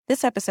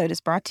This episode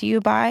is brought to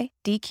you by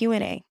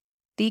DQ&A.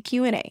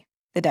 DQ&A,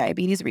 the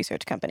Diabetes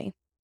Research Company.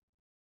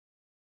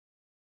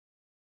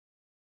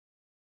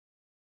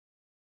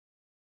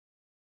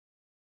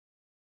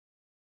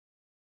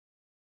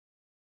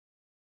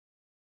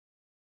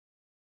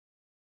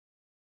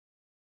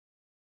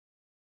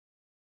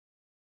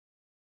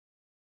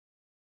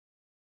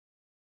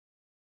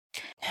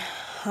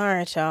 All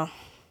right, y'all.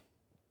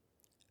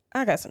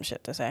 I got some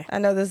shit to say. I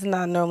know this is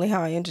not normally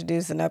how I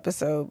introduce an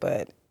episode,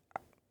 but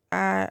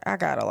I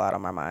got a lot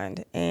on my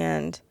mind.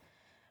 And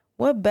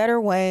what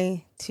better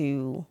way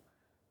to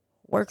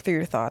work through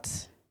your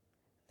thoughts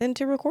than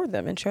to record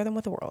them and share them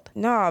with the world?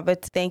 No,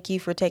 but thank you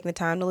for taking the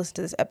time to listen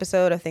to this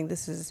episode. I think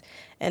this is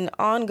an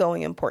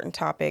ongoing important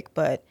topic,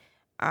 but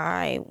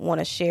I want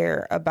to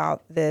share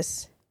about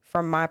this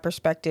from my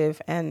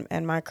perspective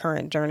and my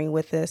current journey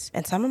with this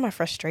and some of my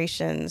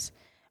frustrations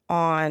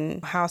on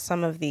how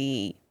some of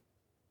the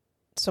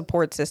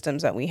support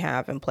systems that we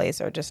have in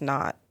place are just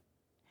not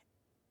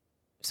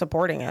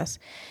supporting us.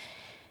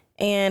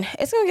 And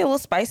it's going to get a little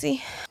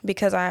spicy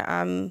because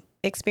I'm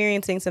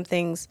experiencing some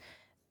things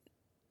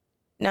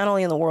not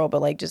only in the world,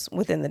 but like just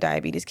within the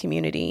diabetes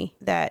community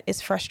that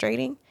is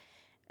frustrating.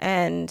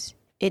 And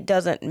it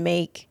doesn't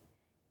make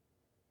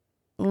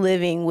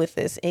living with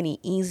this any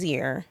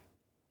easier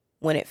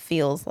when it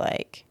feels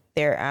like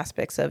there are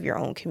aspects of your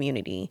own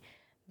community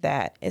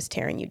that is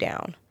tearing you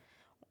down.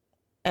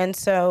 And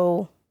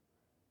so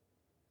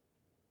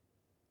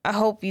I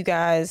hope you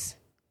guys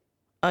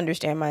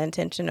understand my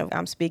intention of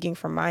I'm speaking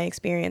from my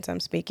experience. I'm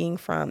speaking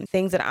from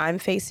things that I'm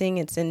facing.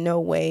 It's in no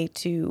way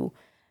to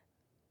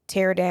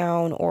tear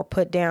down or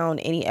put down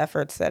any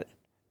efforts that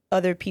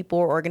other people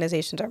or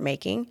organizations are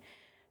making.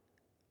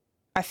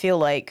 I feel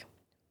like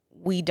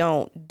we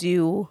don't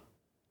do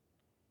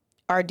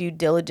our due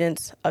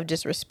diligence of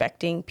just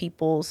respecting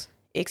people's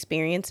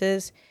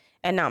experiences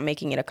and not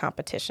making it a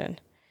competition.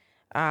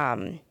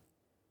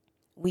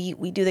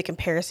 We do the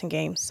comparison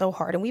game so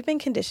hard, and we've been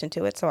conditioned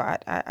to it. So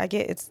I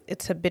get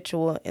it's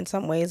habitual in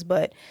some ways,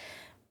 but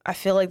I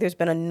feel like there's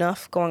been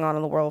enough going on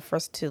in the world for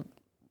us to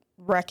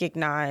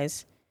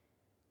recognize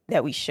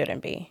that we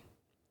shouldn't be.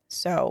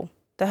 So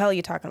the hell are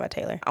you talking about,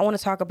 Taylor? I want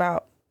to talk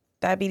about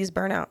diabetes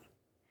burnout.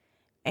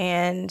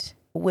 And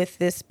with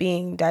this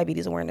being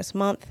Diabetes Awareness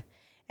Month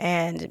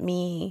and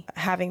me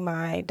having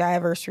my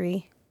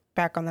diaversary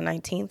back on the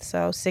 19th,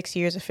 so 6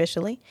 years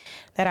officially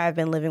that I've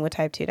been living with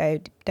type 2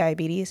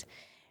 diabetes.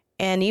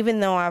 And even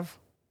though I've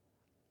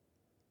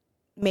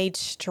made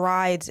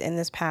strides in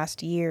this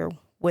past year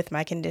with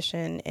my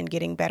condition and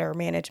getting better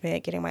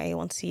management, getting my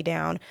A1C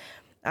down,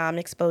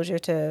 exposure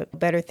to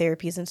better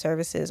therapies and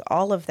services,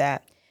 all of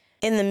that,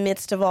 in the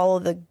midst of all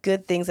of the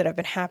good things that have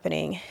been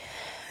happening,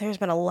 there's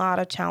been a lot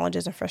of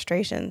challenges and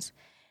frustrations.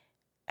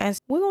 And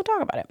we're going to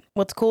talk about it.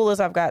 What's cool is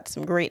I've got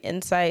some great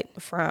insight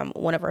from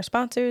one of our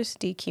sponsors,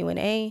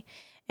 DQ&A,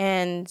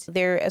 and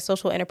they're a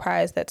social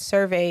enterprise that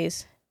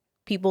surveys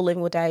people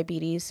living with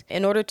diabetes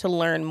in order to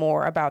learn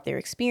more about their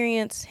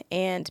experience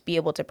and be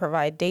able to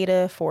provide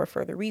data for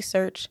further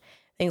research,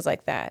 things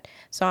like that.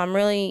 So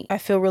I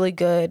feel really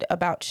good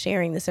about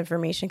sharing this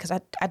information because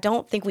I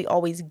don't think we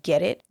always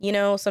get it,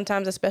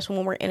 sometimes, especially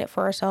when we're in it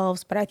for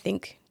ourselves. But I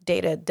think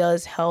data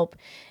does help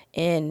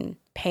in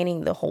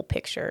painting the whole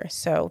picture.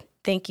 So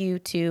thank you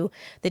to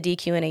the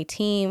DQ&A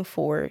team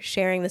for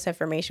sharing this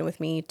information with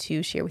me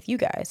to share with you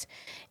guys.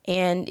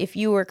 And if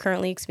you are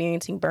currently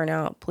experiencing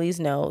burnout, please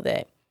know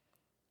that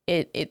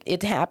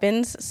it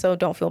happens, so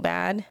don't feel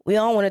bad. We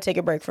all want to take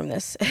a break from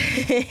this.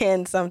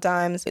 And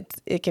sometimes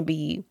it can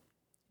be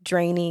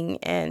draining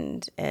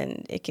and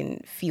it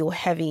can feel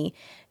heavy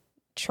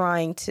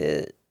trying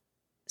to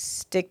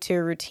stick to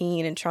a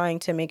routine and trying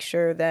to make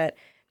sure that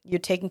you're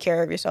taking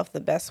care of yourself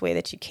the best way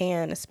that you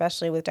can,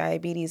 especially with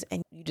diabetes,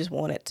 and you just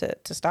want it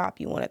to stop.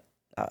 You want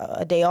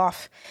a day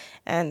off,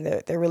 and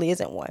there really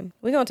isn't one.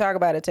 We're going to talk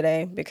about it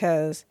today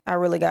because I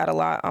really got a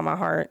lot on my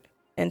heart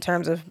in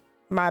terms of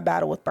my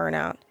battle with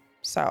burnout.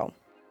 So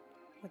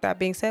with that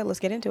being said, let's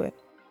get into it.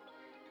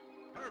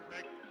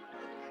 Perfect.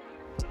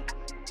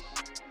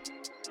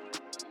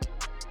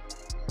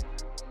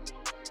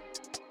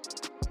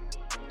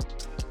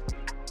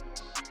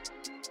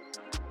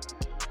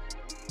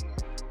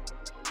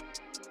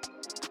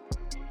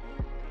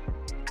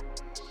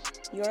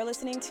 You're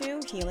listening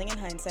to Healing in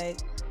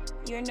Hindsight,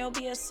 your no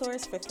BS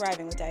source for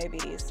thriving with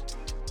diabetes.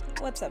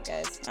 What's up,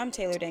 guys? I'm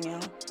Taylor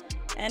Danielle,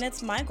 and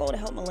it's my goal to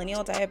help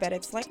millennial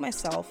diabetics like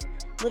myself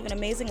live an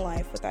amazing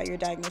life without your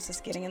diagnosis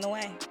getting in the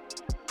way.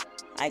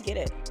 I get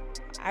it.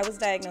 I was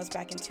diagnosed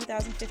back in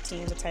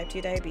 2015 with type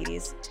 2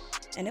 diabetes,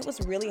 and it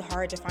was really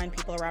hard to find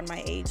people around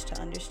my age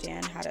to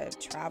understand how to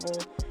travel,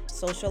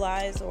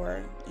 socialize,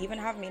 or even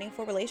have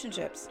meaningful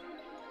relationships.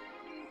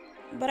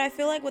 But I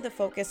feel like with a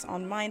focus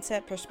on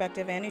mindset,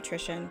 perspective, and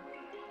nutrition,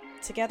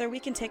 together we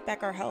can take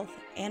back our health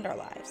and our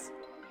lives.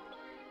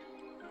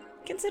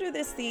 Consider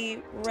this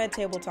the red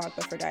table talk,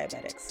 but for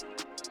diabetics.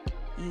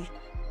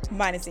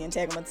 Minus the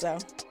entanglements, though.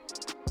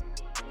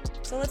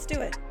 So let's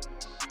do it.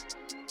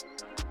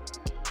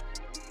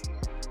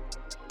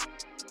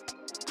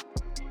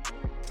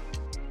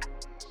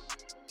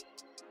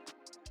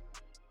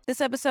 This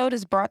episode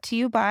is brought to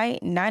you by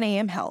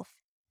 9am Health.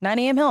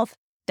 9am Health,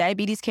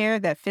 diabetes care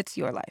that fits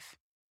your life.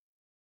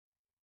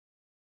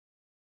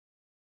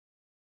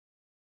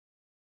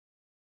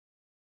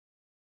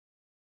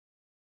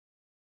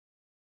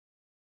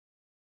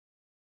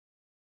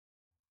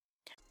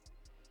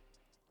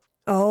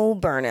 Oh,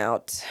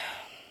 burnout.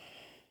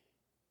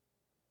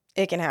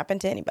 It can happen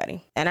to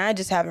anybody. And I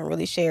just haven't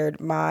really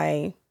shared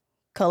my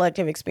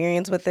collective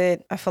experience with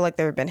it. I feel like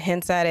there have been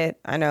hints at it.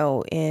 I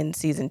know in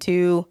season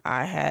 2,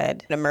 I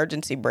had an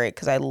emergency break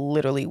because I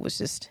literally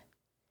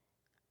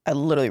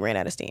ran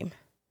out of steam.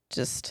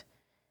 Just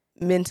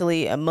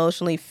mentally,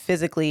 emotionally,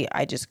 physically,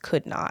 I just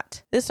could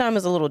not. This time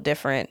is a little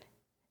different.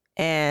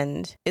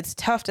 And it's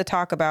tough to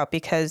talk about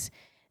because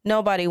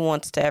nobody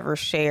wants to ever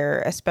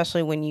share,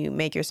 especially when you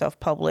make yourself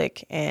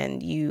public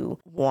and you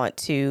want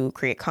to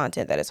create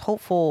content that is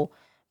hopeful.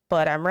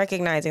 But I'm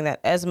recognizing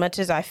that as much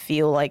as I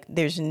feel like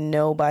there's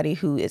nobody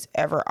who is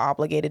ever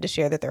obligated to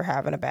share that they're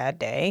having a bad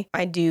day,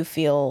 I do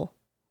feel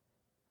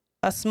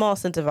a small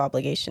sense of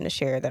obligation to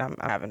share that I'm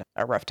having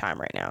a rough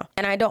time right now.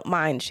 And I don't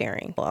mind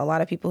sharing. A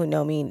lot of people who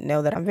know me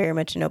know that I'm very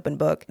much an open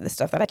book, the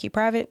stuff that I keep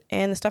private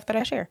and the stuff that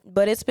I share.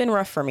 But it's been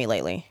rough for me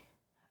lately.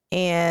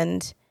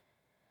 And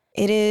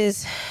it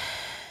is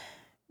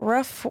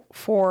rough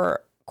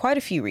for quite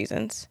a few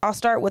reasons. I'll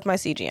start with my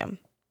CGM.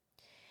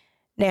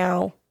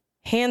 Now,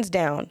 hands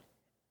down,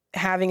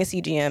 having a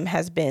CGM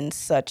has been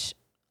such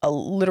a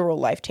literal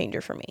life changer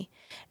for me.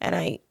 And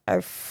I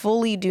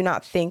fully do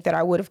not think that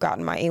I would have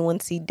gotten my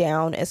A1C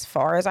down as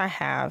far as I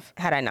have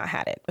had I not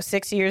had it. It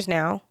 6 years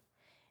now.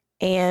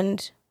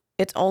 And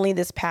it's only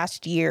this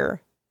past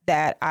year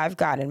that I've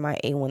gotten my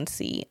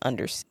A1C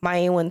under. My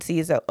A1C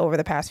is over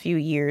the past few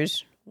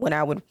years when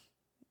I would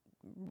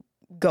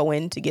go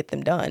in to get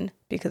them done,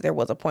 because there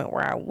was a point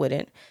where I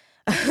wouldn't.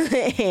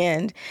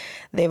 And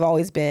they've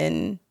always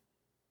been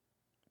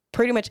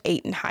pretty much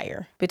 8 and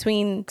higher,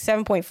 between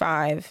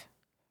 7.5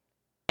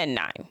 and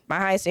 9. My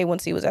highest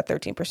A1C was at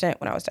 13%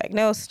 when I was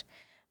diagnosed,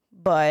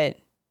 but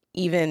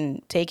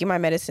even taking my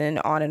medicine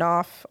on and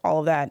off, all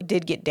of that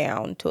did get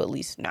down to at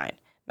least 9.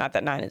 Not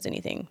that 9 is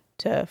anything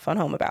to fun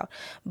home about,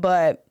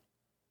 but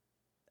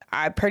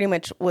I pretty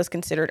much was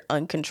considered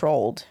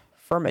uncontrolled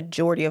for a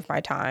majority of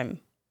my time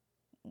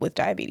with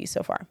diabetes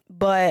so far.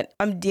 But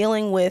I'm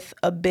dealing with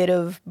a bit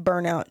of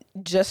burnout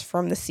just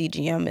from the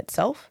CGM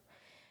itself,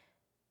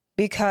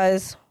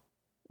 because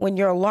when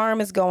your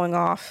alarm is going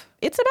off,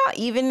 it's about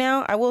even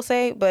now, I will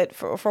say, but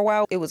for a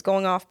while it was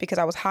going off because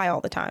I was high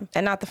all the time,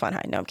 and not the fun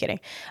high. No, I'm kidding.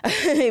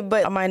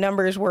 But my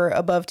numbers were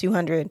above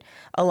 200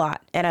 a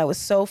lot. And I was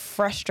so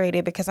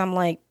frustrated because I'm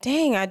like,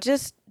 dang, I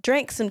just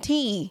drank some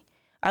tea.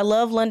 I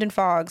love London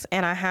Fogs,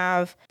 and I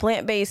have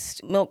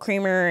plant-based milk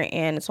creamer,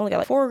 and it's only got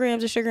like 4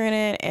 grams of sugar in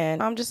it.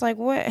 And I'm just like,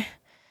 what?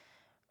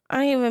 I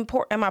didn't even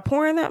pour. Am I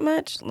pouring that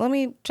much? Let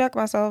me check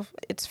myself.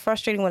 It's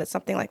frustrating when it's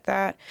something like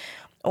that.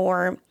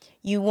 Or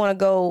you want to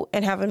go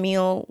and have a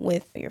meal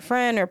with your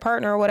friend or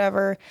partner or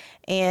whatever,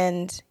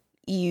 and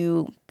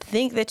you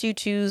think that you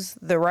choose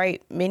the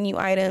right menu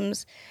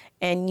items,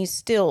 and you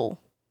still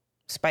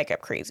spike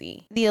up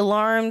crazy. The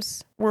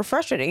alarms were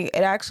frustrating.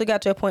 It actually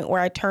got to a point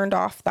where I turned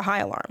off the high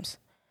alarms.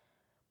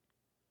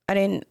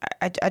 I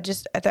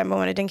just, at that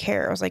moment, I didn't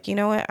care. I was like, you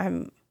know what?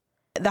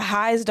 The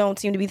highs don't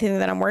seem to be the thing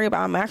that I'm worried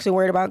about. I'm actually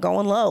worried about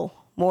going low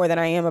more than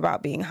I am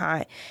about being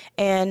high.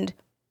 And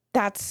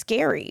that's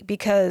scary,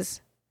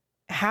 because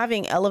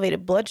having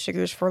elevated blood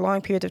sugars for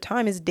long periods of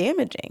time is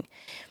damaging.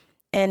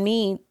 And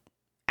me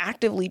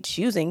actively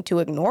choosing to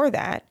ignore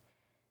that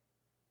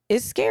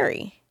is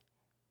scary.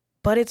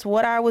 But it's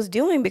what I was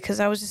doing because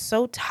I was just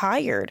so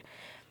tired.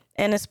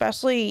 And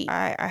especially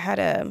I had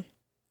a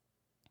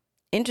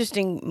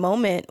interesting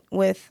moment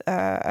with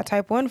a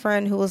type 1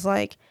 friend who was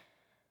like,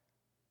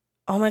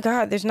 oh my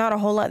God, there's not a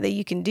whole lot that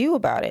you can do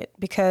about it,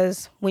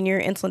 because when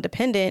you're insulin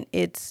dependent,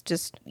 it's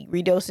just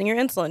redosing your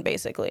insulin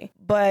basically.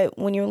 But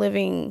when you're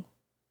living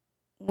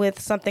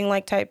with something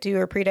like type 2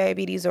 or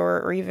prediabetes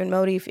or even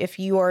MODY, if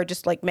you are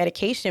just like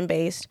medication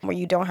based, where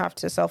you don't have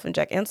to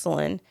self-inject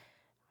insulin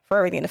for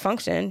everything to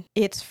function,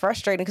 it's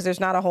frustrating because there's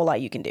not a whole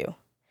lot you can do.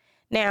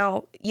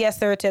 Now, yes,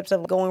 there are tips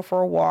of going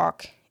for a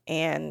walk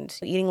and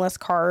eating less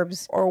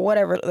carbs or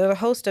whatever. There's a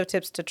host of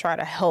tips to try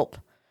to help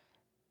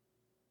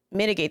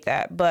mitigate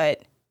that.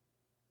 But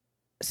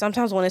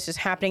sometimes when it's just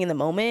happening in the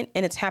moment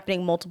and it's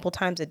happening multiple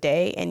times a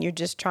day and you're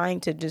just trying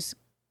to just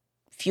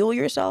fuel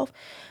yourself,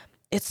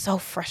 it's so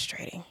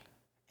frustrating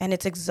and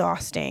it's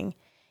exhausting.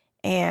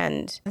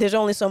 And there's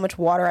only so much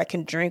water I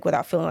can drink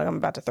without feeling like I'm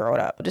about to throw it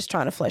up, just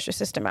trying to flush your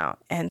system out.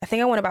 And I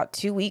think I went about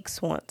 2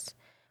 weeks once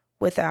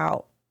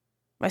without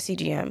my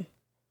CGM.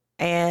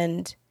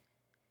 And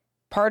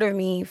part of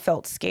me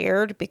felt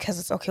scared because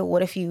it's okay,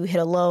 what if you hit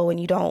a low and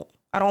I don't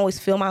always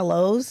feel my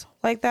lows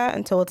like that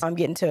until I'm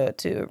getting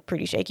to a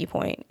pretty shaky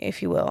point,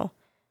 if you will.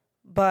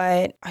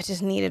 But I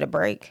just needed a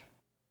break.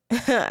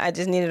 I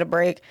just needed a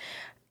break.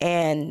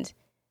 And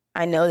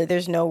I know that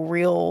there's no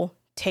real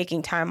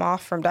taking time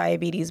off from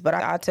diabetes, but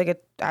I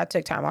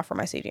took time off from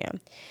my CGM.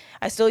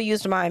 I still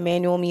used my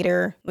manual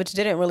meter, which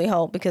didn't really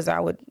help because I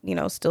would,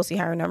 still see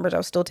higher numbers. I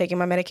was still taking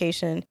my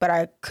medication, but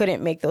I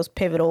couldn't make those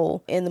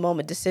pivotal in the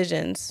moment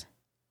decisions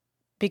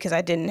because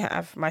I didn't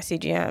have my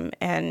CGM.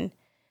 And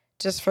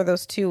just for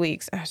those 2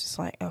 weeks, I was just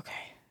like,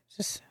 okay,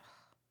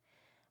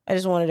 I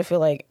just wanted to feel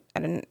like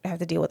I didn't have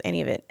to deal with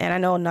any of it. And I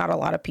know not a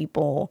lot of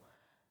people,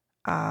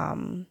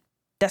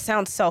 that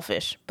sounds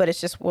selfish, but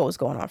it's just what was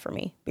going on for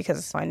me,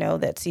 because I know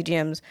that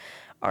CGMs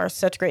are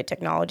such great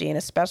technology, and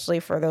especially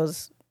for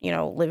those,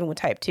 living with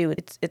type 2,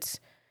 it's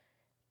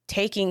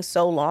taking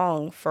so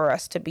long for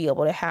us to be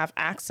able to have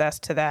access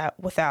to that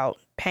without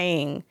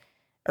paying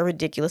a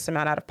ridiculous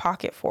amount out of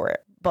pocket for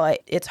it.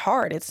 But it's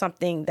hard. It's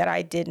something that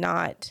I did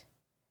not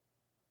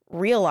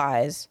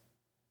realize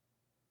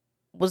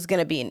was going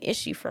to be an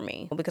issue for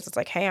me, because it's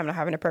like, hey, I'm not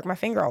having to prick my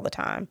finger all the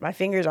time. My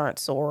fingers aren't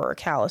sore or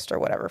calloused or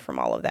whatever from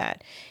all of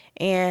that.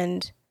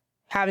 And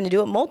having to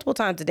do it multiple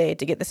times a day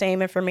to get the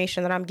same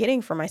information that I'm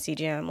getting from my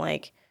CGM,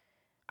 like,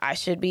 I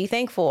should be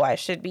thankful. I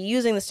should be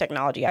using this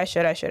technology. I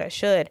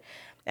should.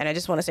 And I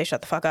just want to say,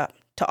 shut the fuck up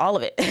to all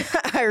of it.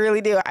 I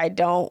really do. I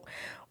don't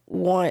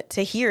want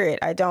to hear it.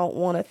 I don't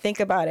want to think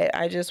about it.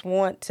 I just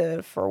want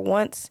to, for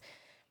once,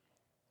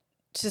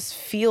 just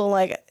feel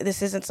like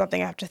this isn't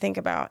something I have to think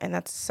about. And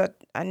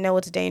I know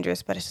it's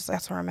dangerous, but it's just,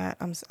 that's where I'm at.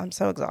 I'm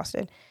so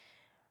exhausted.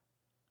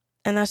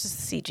 And that's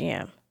just the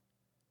CGM,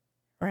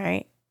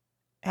 right?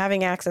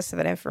 Having access to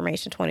that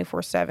information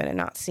 24/7 and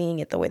not seeing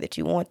it the way that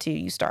you want to,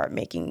 you start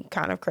making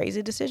kind of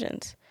crazy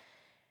decisions.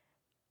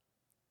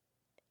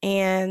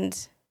 And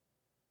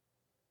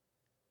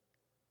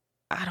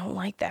I don't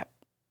like that.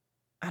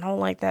 I don't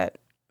like that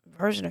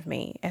version of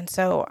me. And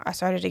so I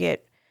started to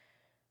get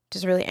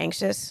just really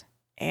anxious,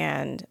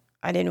 and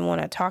I didn't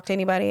want to talk to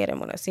anybody. I didn't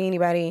want to see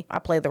anybody. I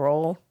played the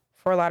role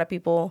for a lot of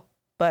people,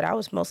 but I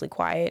was mostly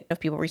quiet. If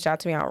people reached out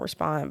to me, I would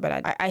respond,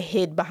 but I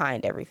hid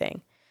behind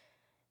everything.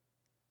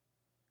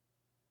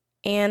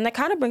 And that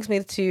kind of brings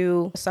me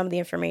to some of the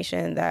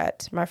information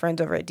that my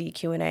friends over at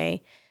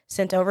DQ&A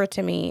sent over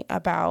to me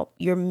about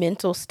your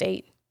mental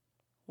state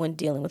when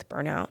dealing with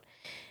burnout.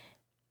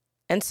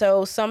 And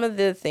so some of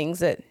the things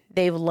that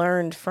they've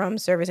learned from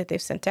surveys that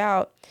they've sent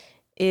out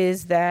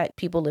is that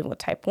people living with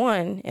type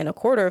 1 and a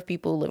quarter of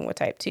people living with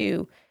type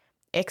 2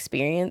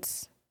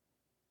 experience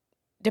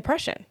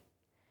depression.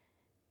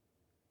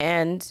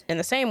 And in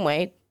the same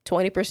way,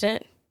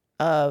 20%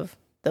 of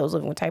those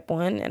living with type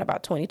 1 and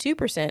about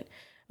 22%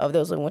 of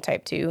those living with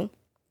type 2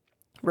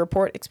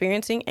 report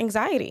experiencing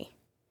anxiety.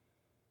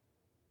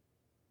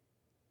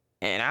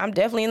 And I'm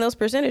definitely in those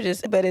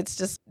percentages, but it's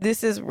just,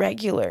 this is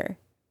regular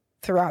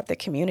throughout the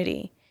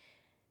community.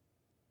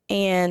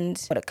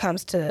 And when it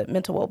comes to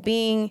mental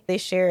well-being, they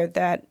shared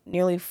that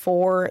nearly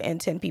 4 in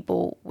 10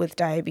 people with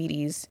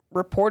diabetes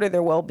reported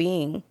their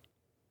well-being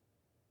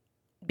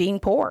being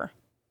poor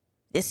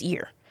this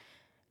year.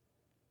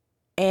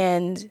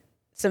 And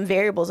some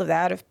variables of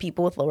that, of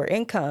people with lower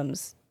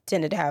incomes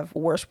tended to have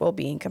worse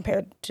well-being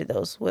compared to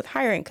those with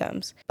higher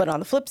incomes. But on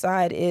the flip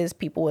side is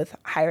people with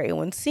higher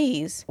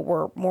A1Cs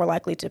were more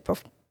likely to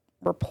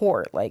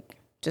report like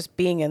just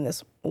being in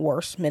this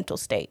worse mental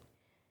state.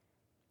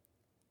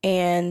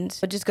 And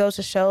it just goes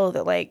to show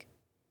that like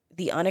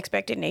the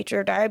unexpected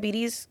nature of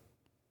diabetes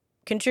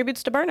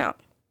contributes to burnout.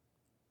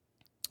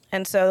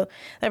 And so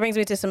that brings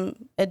me to some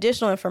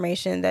additional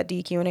information that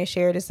DQ&A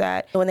shared, is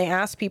that when they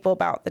asked people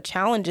about the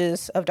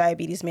challenges of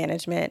diabetes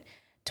management,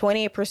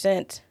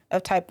 28%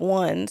 of type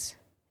 1s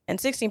and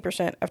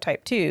 16% of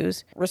type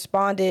 2s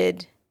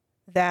responded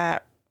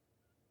that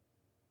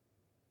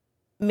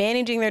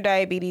managing their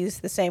diabetes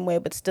the same way,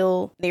 but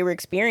still they were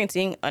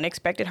experiencing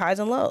unexpected highs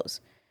and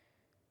lows.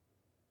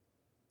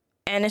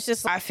 And it's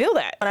just, I feel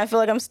that. And I feel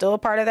like I'm still a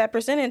part of that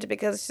percentage,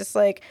 because it's just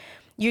like,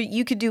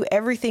 you could do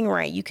everything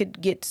right. You could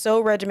get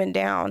so regimented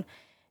down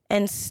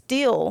and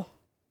still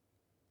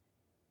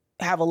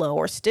have a low,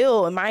 or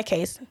still, in my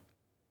case,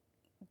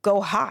 go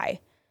high.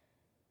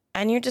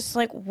 And you're just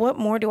like, what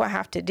more do I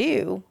have to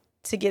do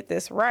to get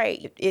this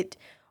right? It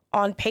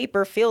on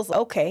paper feels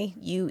okay.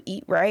 You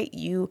eat right,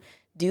 you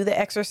do the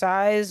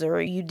exercise,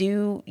 or you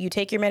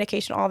take your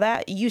medication, all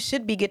that. You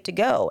should be good to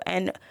go.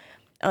 And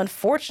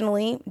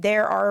unfortunately,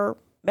 there are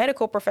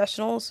medical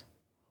professionals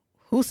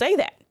who say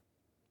that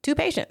to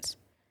patients.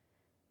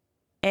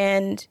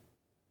 And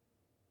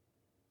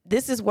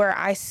this is where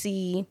I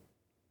see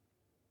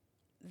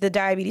the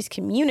diabetes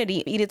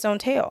community eat its own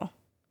tail.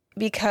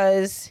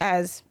 Because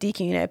as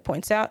DQ&A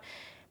points out,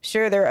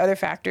 sure, there are other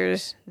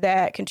factors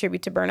that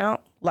contribute to burnout,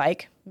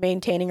 like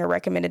maintaining a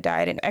recommended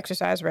diet and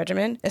exercise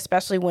regimen,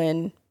 especially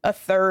when a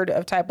third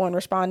of type 1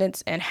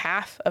 respondents and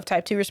half of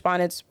type 2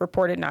 respondents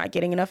reported not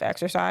getting enough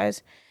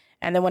exercise.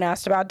 And then when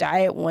asked about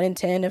diet, 1 in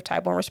 10 of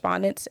type 1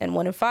 respondents and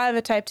 1 in 5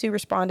 of type 2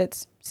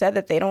 respondents said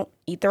that they don't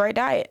eat the right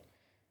diet.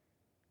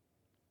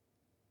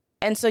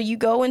 And so you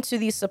go into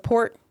these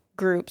support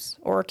groups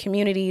or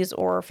communities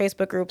or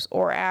Facebook groups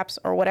or apps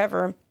or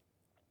whatever,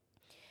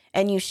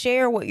 and you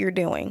share what you're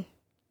doing,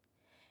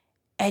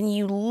 and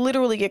you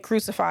literally get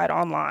crucified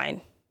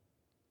online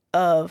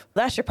of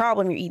that's your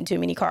problem, you're eating too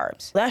many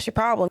carbs. That's your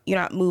problem, you're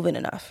not moving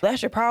enough.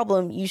 That's your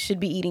problem, you should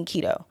be eating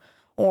keto,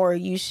 or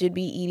you should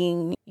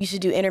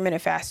do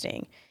intermittent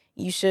fasting.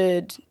 You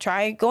should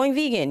try going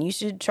vegan. You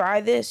should try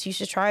this. You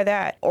should try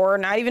that. Or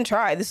not even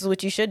try. This is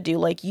what you should do.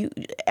 Like you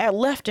at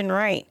left and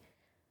right.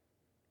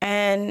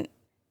 And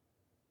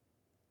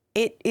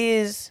it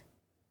is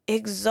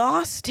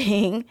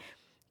exhausting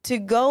to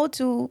go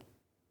to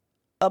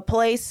a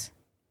place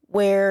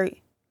where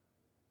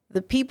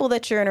the people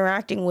that you're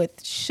interacting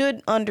with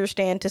should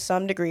understand to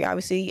some degree.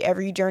 Obviously,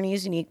 every journey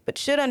is unique, but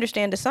should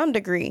understand to some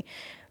degree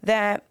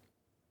that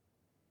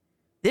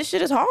this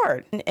shit is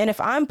hard. And if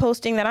I'm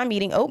posting that I'm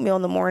eating oatmeal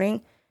in the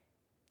morning,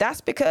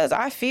 that's because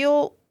I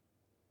feel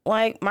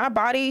like my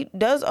body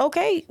does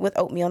okay with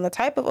oatmeal. And the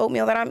type of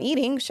oatmeal that I'm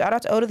eating, shout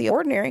out to Oat of the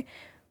Ordinary,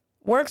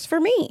 works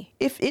for me.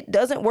 If it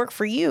doesn't work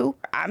for you,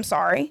 I'm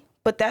sorry.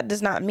 But that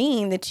does not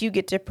mean that you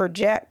get to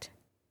project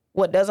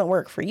what doesn't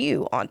work for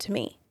you onto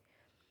me.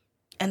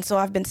 And so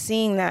I've been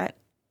seeing that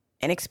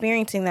and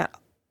experiencing that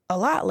a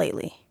lot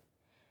lately.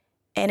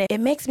 And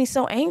it makes me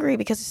so angry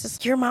because it's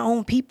just, you're my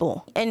own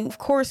people. And of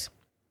course,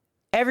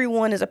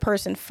 everyone is a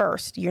person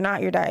first. You're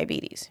not your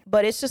diabetes.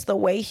 But it's just the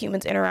way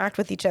humans interact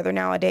with each other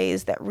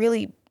nowadays that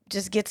really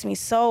just gets me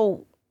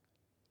so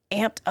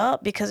amped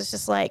up, because it's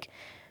just like,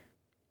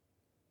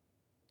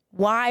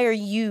 why are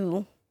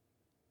you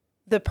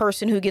the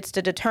person who gets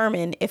to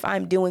determine if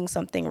I'm doing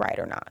something right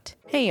or not?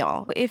 Hey,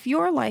 y'all, if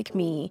you're like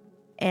me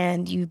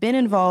and you've been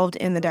involved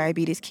in the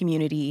diabetes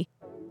community,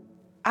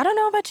 I don't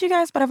know about you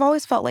guys, but I've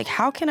always felt like,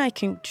 how can I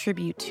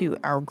contribute to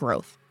our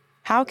growth?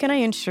 How can I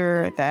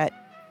ensure that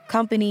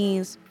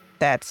companies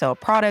that sell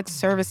products,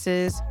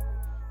 services,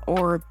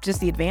 or just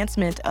the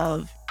advancement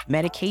of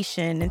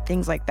medication and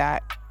things like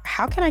that,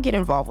 how can I get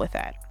involved with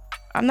that?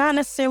 I'm not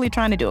necessarily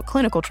trying to do a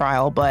clinical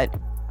trial, but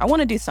I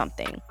want to do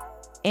something.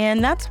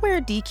 And that's where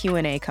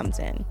DQ&A comes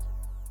in.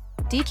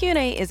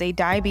 DQ&A is a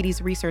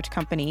diabetes research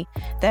company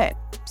that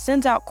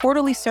sends out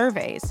quarterly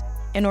surveys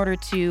in order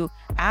to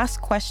ask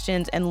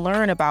questions and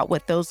learn about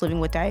what those living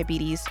with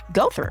diabetes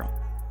go through.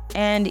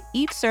 And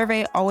each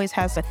survey always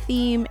has a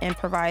theme and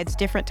provides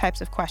different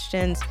types of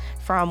questions,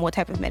 from what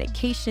type of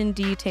medication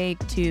do you take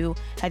to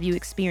have you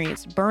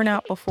experienced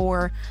burnout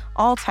before,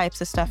 all types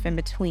of stuff in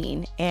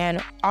between.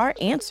 And our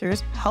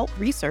answers help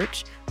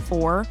research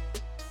for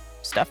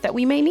stuff that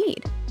we may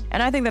need.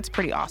 And I think that's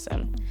pretty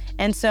awesome.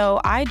 And so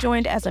I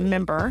joined as a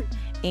member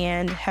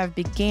and have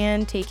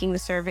began taking the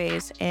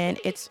surveys, and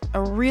it's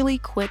a really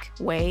quick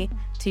way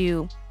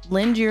to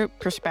lend your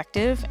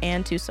perspective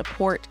and to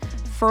support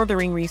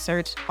furthering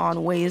research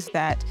on ways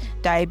that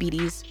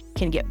diabetes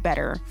can get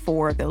better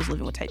for those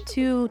living with type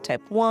 2,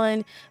 type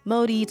 1,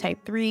 MODY, type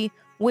 3,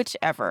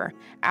 whichever.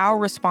 Our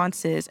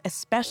responses,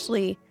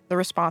 especially the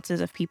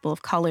responses of people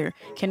of color,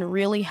 can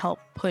really help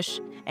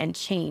push and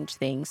change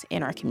things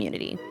in our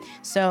community.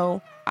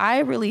 So I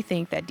really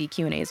think that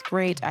DQ&A is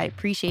great. I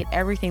appreciate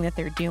everything that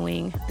they're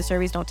doing. The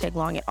surveys don't take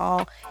long at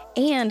all,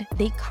 and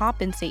they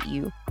compensate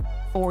you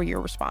for your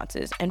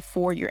responses and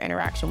for your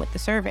interaction with the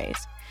surveys.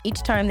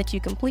 Each time that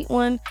you complete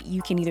one,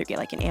 you can either get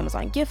like an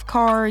Amazon gift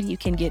card, you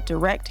can get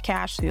direct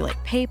cash through like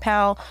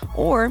PayPal,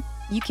 or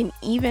you can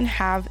even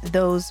have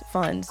those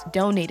funds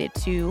donated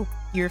to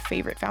your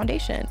favorite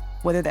foundation,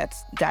 whether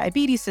that's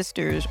Diabetes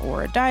Sisters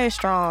or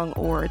DiaStrong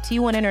or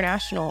T1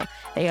 International.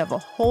 They have a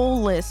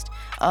whole list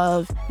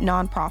of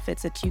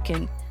nonprofits that you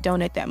can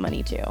donate that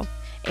money to.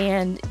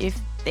 And if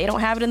they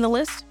don't have it in the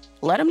list,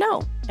 let them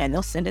know and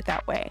they'll send it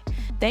that way.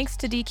 Thanks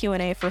to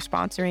DQ&A for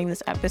sponsoring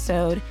this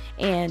episode.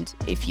 And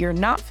if you're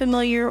not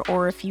familiar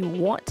or if you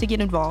want to get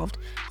involved,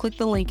 click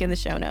the link in the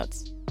show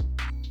notes.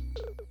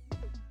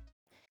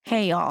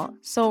 Hey y'all,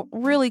 so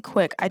really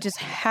quick, I just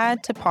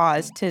had to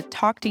pause to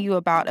talk to you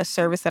about a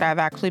service that I've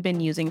actually been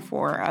using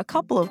for a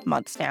couple of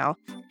months now.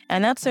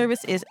 And that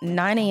service is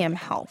 9am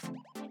Health.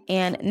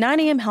 And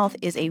 9am Health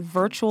is a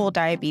virtual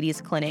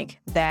diabetes clinic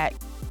that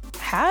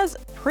has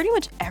pretty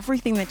much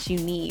everything that you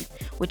need,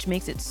 which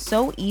makes it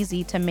so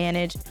easy to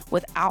manage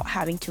without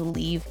having to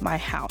leave my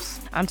house.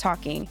 I'm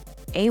talking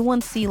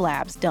A1C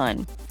labs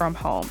done from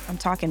home. I'm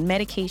talking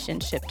medication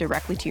shipped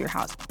directly to your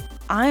house.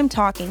 I'm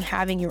talking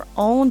having your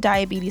own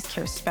diabetes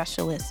care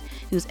specialist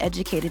who's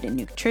educated in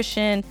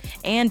nutrition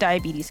and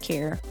diabetes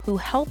care, who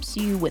helps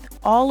you with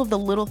all of the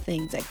little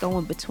things that go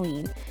in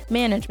between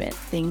management,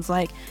 things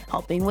like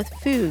helping with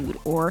food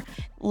or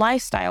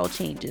lifestyle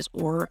changes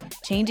or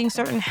changing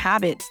certain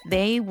habits.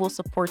 They will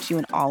support you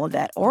in all of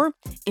that. Or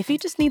if you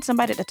just need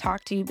somebody to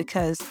talk to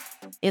because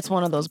it's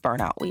one of those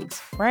burnout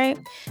weeks, right?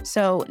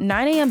 So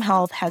 9am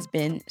Health has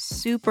been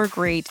super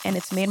great, and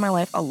it's made my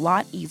life a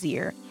lot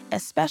easier,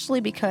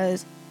 especially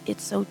because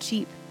it's so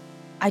cheap.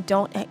 I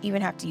don't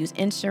even have to use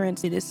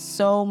insurance. It is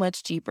so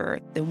much cheaper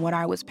than what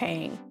I was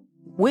paying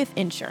with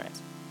insurance.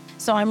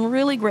 So I'm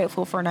really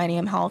grateful for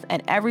 9am Health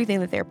and everything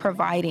that they're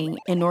providing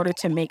in order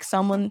to make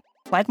someone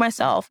like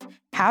myself,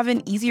 have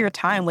an easier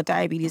time with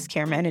diabetes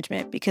care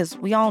management, because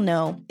we all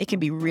know it can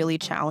be really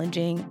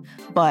challenging.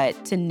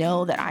 But to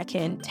know that I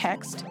can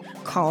text,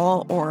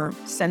 call, or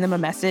send them a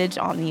message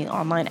on the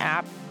online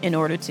app in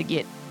order to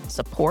get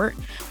support,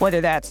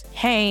 whether that's,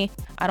 hey,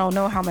 I don't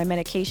know how my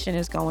medication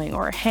is going,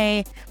 or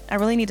hey, I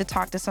really need to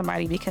talk to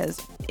somebody because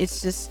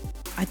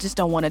I just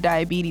don't want a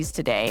diabetes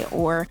today,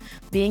 or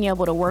being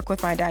able to work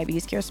with my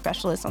diabetes care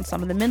specialist on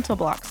some of the mental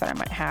blocks that I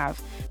might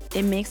have.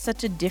 It makes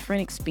such a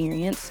different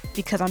experience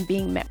because I'm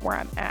being met where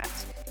I'm at.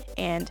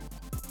 And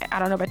I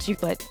don't know about you,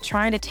 but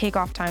trying to take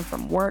off time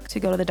from work to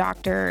go to the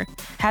doctor,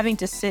 having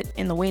to sit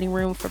in the waiting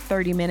room for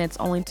 30 minutes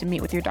only to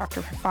meet with your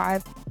doctor for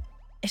 5,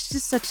 it's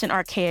just such an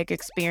archaic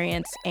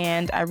experience.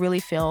 And I really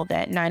feel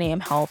that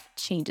 9am Health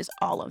changes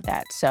all of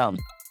that. So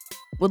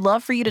would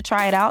love for you to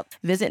try it out.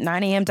 Visit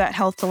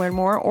 9am.health to learn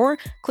more, or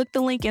click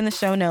the link in the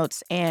show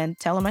notes and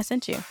tell them I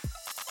sent you.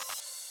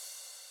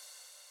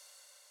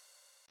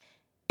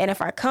 And if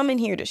I come in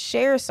here to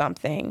share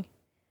something,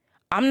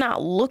 I'm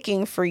not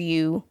looking for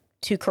you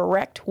to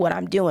correct what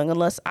I'm doing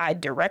unless I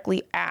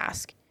directly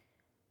ask,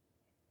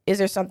 is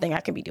there something I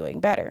can be doing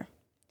better?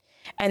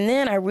 And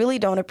then I really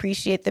don't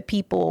appreciate the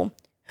people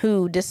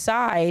who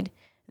decide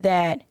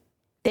that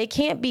they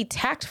can't be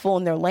tactful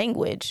in their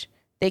language.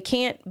 They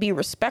can't be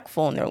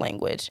respectful in their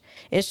language.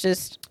 It's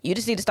just, you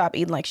just need to stop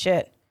eating like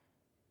shit.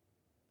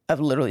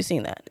 I've literally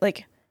seen that.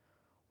 Like,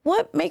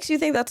 what makes you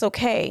think that's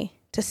okay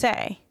to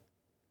say?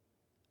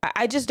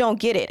 I just don't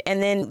get it.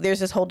 And then there's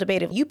this whole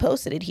debate of, you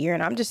posted it here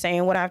and I'm just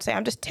saying what I'm saying.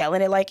 I'm just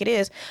telling it like it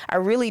is. I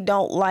really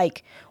don't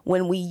like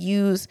when we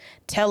use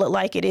tell it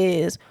like it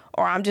is,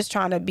 or I'm just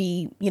trying to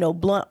be,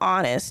 blunt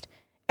honest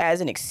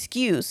as an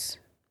excuse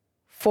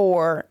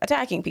for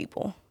attacking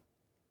people.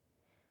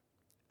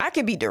 I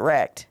could be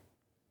direct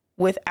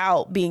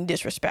without being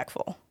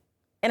disrespectful.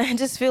 And I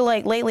just feel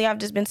like lately I've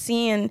just been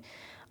seeing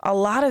a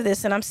lot of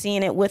this, and I'm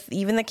seeing it with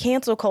even the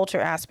cancel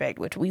culture aspect,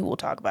 which we will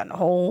talk about in a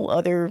whole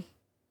other,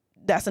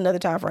 that's another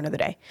time for another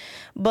day.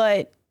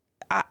 But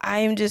I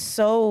am just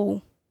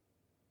so,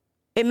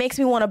 it makes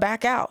me want to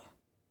back out.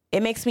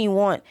 It makes me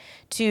want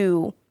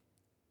to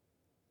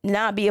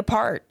not be a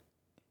part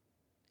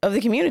of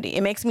the community.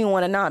 It makes me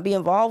want to not be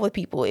involved with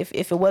people. If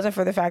it wasn't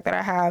for the fact that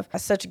I have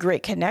such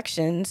great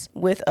connections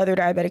with other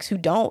diabetics who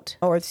don't,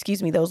 or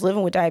those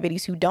living with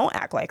diabetes who don't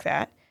act like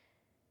that,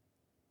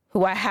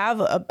 who I have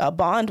a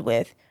bond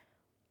with,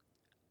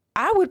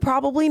 I would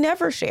probably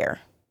never share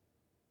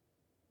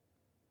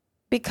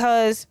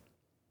because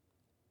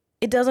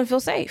it doesn't feel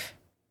safe.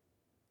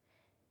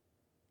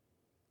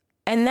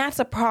 And that's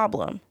a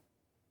problem.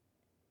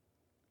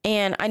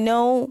 And I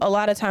know a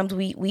lot of times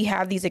we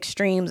have these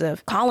extremes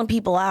of calling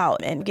people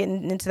out and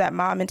getting into that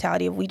mob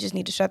mentality of we just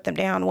need to shut them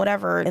down,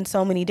 whatever, in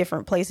so many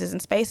different places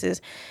and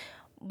spaces.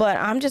 But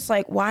I'm just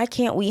like, why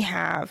can't we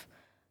have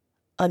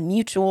a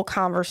mutual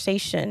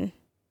conversation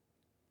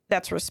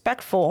that's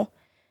respectful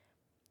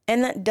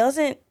and that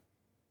doesn't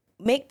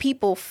make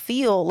people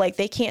feel like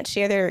they can't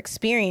share their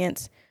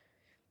experience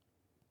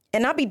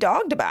and not be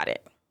dogged about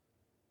it?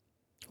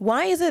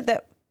 Why is it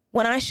that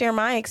when I share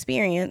my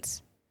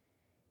experience,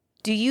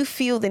 do you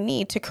feel the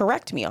need to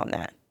correct me on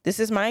that? This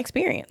is my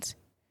experience.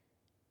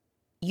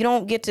 You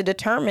don't get to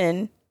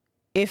determine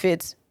if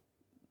it's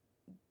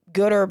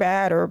good or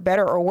bad or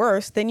better or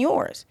worse than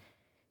yours.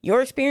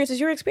 Your experience is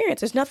your experience.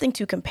 There's nothing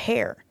to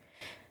compare.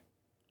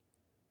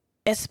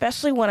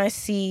 Especially when I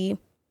see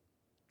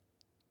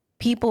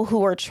people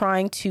who are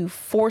trying to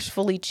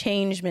forcefully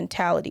change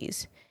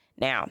mentalities.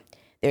 Now,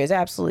 there's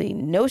absolutely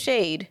no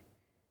shade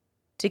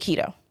to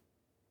keto.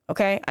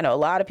 Okay, I know a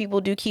lot of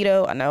people do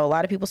keto. I know a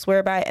lot of people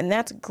swear by it, and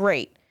that's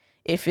great.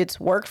 If it's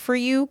worked for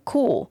you,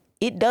 cool.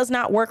 It does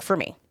not work for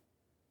me.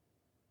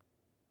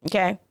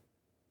 Okay,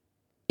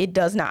 it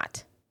does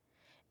not.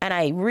 And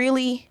I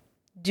really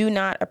do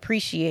not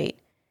appreciate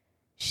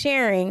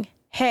sharing,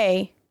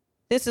 hey,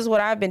 this is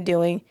what I've been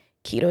doing.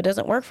 Keto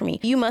doesn't work for me.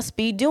 You must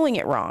be doing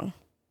it wrong.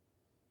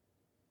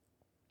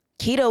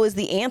 Keto is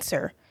the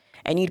answer,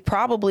 and you'd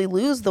probably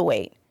lose the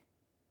weight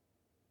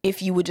if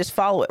you would just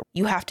follow it.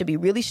 You have to be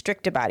really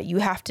strict about it. You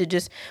have to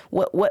just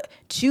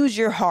choose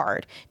your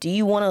hard. Do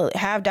you want to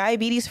have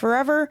diabetes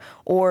forever,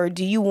 or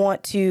do you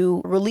want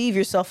to relieve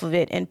yourself of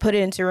it and put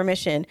it into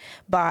remission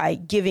by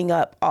giving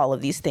up all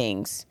of these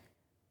things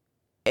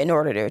in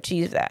order to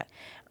achieve that?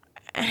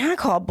 And I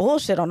call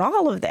bullshit on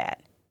all of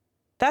that.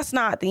 That's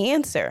not the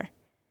answer.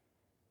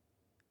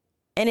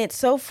 And it's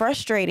so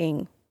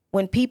frustrating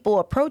when people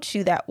approach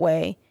you that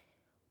way,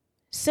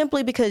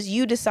 simply because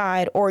you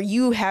decide or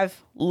you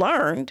have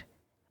learned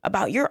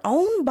about your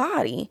own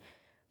body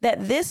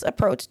that this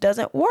approach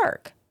doesn't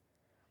work,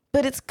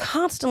 but it's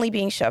constantly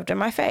being shoved in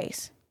my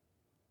face.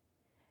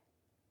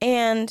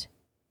 And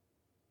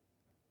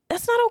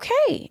that's not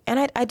okay.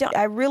 And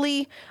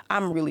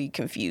I'm really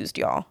confused,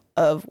 y'all,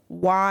 of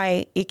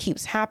why it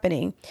keeps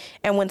happening.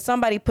 And when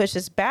somebody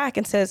pushes back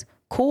and says,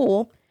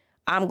 cool,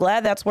 I'm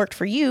glad that's worked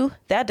for you,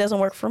 that doesn't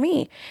work for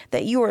me,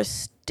 that you are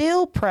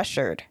still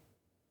pressured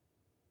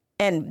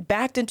and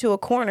backed into a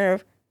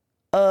corner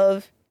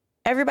of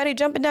everybody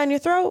jumping down your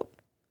throat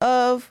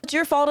of it's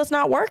your fault it's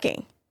not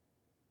working.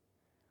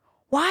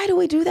 Why do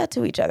we do that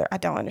to each other? I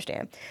don't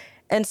understand.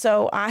 And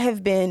so I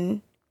have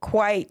been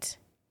quite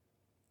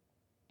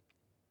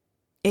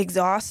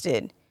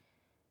exhausted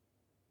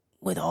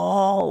with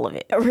all of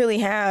it. I really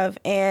have.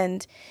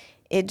 And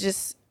it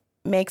just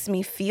makes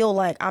me feel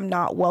like I'm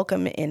not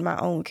welcome in my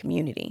own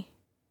community.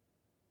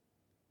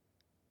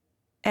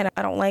 And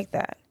I don't like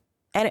that.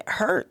 And it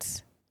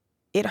hurts.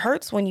 It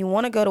hurts when you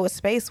want to go to a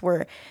space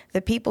where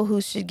the people who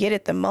should get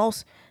it the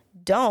most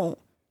don't,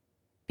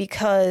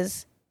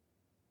 because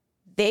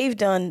they've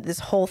done this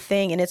whole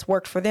thing and it's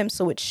worked for them,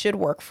 so it should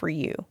work for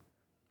you.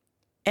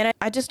 And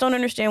I just don't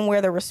understand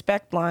where the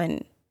respect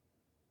line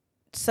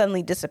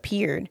suddenly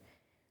disappeared,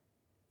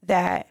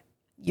 that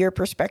your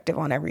perspective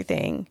on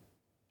everything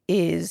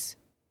is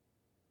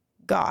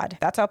God.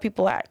 That's how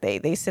people act.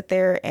 They sit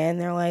there and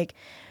they're like,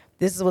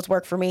 this is what's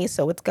worked for me,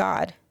 so it's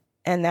God.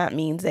 And that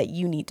means that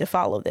you need to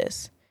follow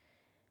this.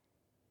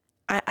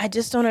 I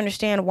just don't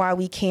understand why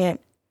we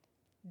can't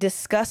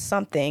discuss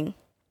something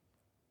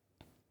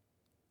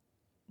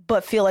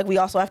but feel like we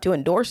also have to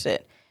endorse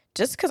it.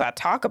 Just because I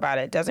talk about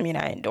it doesn't mean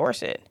I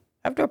endorse it.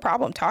 I have no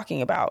problem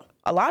talking about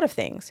a lot of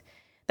things.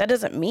 That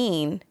doesn't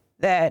mean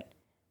that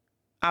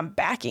I'm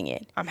backing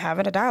it. I'm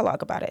having a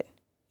dialogue about it.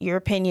 Your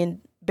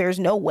opinion bears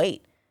no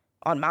weight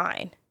on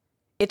mine.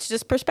 It's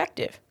just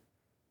perspective.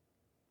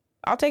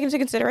 I'll take it into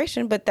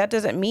consideration, but that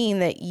doesn't mean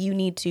that you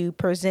need to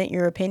present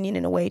your opinion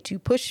in a way to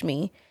push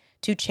me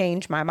to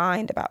change my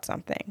mind about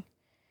something.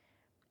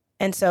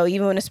 And so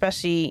even when,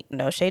 especially,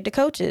 no shade to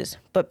coaches,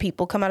 but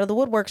people come out of the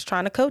woodworks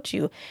trying to coach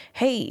you.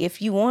 Hey,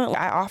 if you want,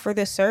 I offer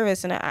this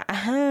service and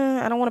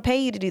I don't want to pay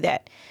you to do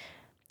that.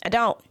 I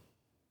don't.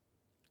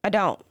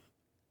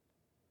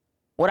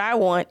 What I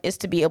want is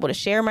to be able to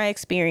share my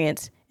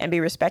experience and be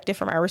respected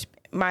for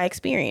my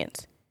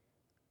experience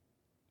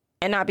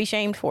and not be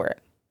shamed for it.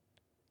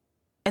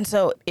 And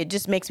so it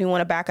just makes me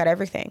want to back out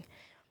everything.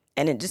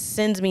 And it just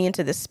sends me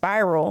into this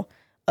spiral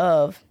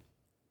of,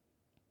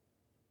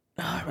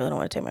 I really don't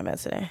want to take my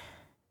meds today.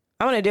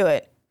 I'm going to do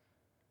it.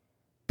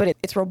 But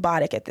it's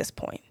robotic at this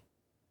point.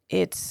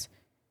 It's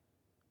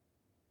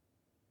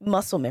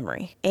muscle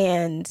memory.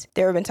 And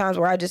there have been times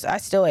where I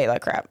still ate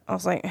like crap. I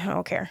was like, I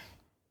don't care.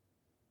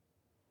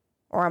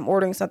 Or I'm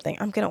ordering something.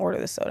 I'm going to order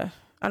this soda.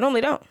 I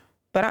normally don't.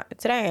 But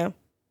today I am.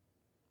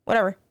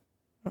 Whatever.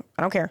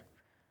 I don't care.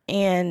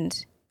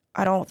 And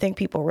I don't think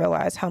people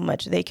realize how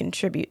much they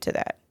contribute to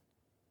that.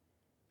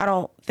 I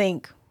don't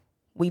think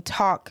we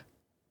talk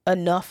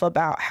enough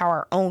about how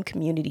our own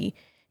community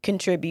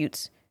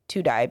contributes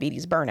to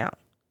diabetes burnout.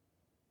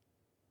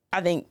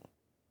 I think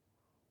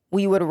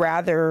we would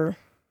rather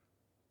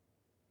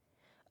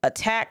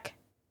attack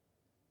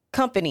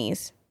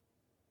companies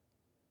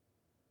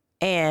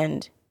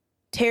and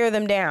tear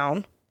them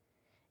down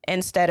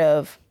instead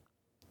of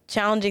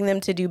challenging them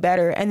to do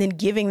better and then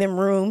giving them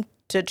room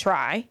to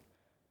try.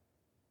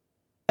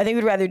 I think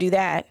we'd rather do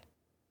that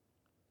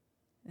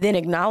than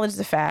acknowledge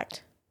the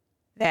fact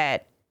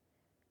that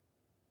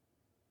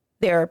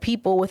there are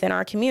people within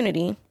our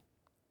community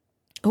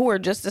who are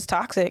just as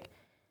toxic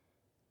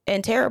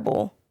and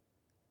terrible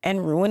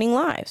and ruining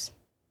lives.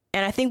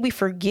 And I think we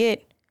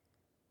forget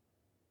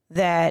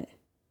that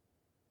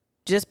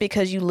just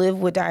because you live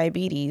with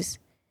diabetes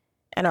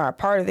and are a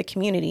part of the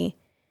community,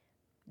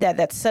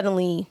 that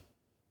suddenly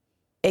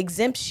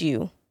exempts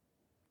you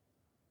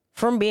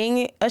from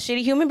being a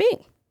shitty human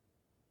being.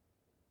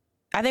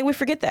 I think we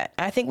forget that.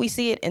 I think we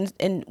see it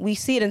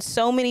in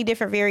so many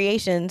different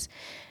variations.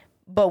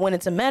 But when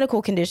it's a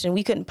medical condition,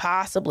 we couldn't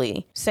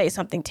possibly say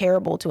something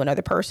terrible to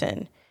another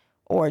person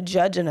or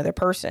judge another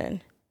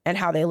person and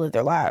how they live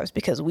their lives,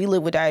 because we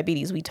live with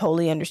diabetes. We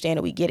totally understand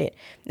it. We get it.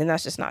 And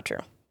that's just not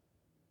true.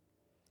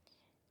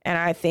 And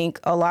I think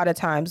a lot of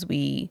times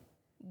we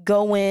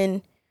go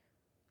in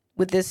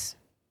with this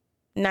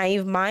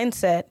naive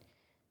mindset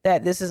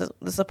that this is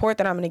the support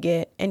that I'm going to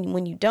get. And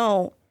when you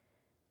don't,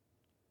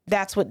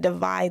 that's what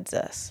divides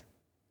us.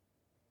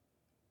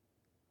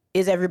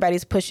 Is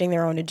everybody's pushing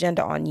their own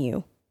agenda on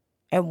you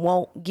and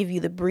won't give you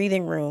the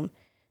breathing room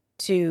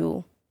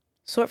to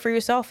sort for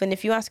yourself. And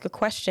if you ask a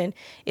question,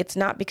 it's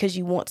not because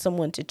you want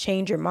someone to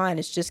change your mind.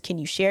 It's just, can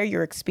you share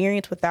your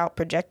experience without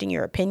projecting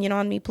your opinion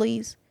on me,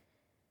 please?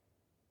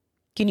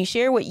 Can you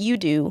share what you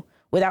do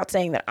without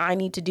saying that I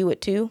need to do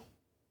it too?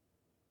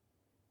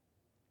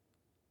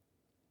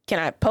 Can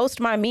I post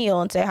my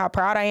meal and say how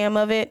proud I am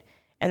of it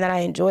and that I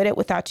enjoyed it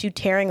without you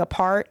tearing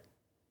apart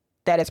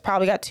that it's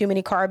probably got too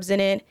many carbs in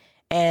it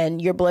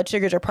and your blood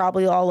sugars are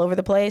probably all over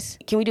the place?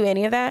 Can we do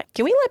any of that?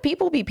 Can we let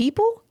people be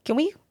people? Can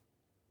we?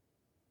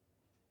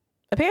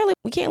 Apparently,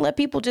 we can't let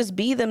people just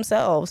be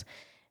themselves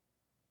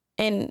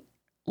and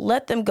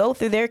let them go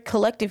through their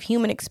collective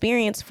human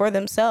experience for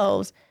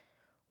themselves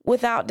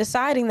without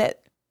deciding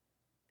that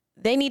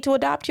they need to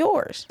adopt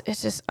yours.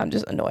 I'm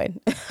just annoyed.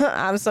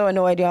 I'm so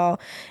annoyed, y'all.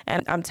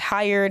 And I'm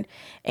tired,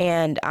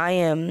 and I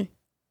am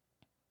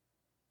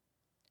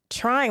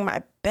trying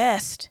my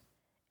best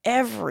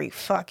every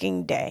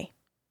fucking day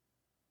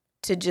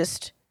to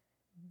just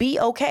be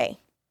okay.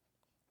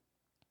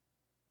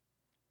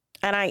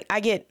 And I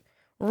get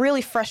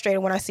really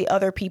frustrated when I see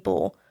other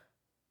people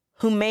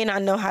who may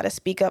not know how to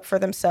speak up for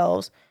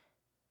themselves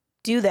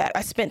do that.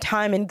 I spent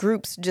time in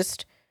groups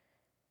just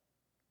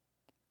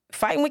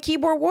fighting with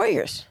keyboard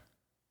warriors.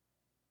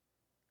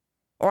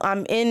 Or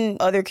I'm in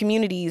other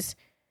communities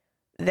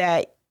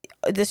that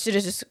this shit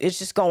is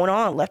just going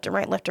on left and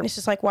right, left and right. It's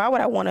just like, why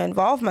would I want to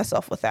involve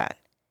myself with that?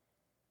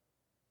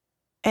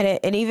 And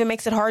it even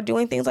makes it hard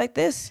doing things like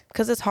this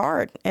because it's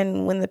hard.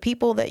 And when the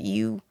people that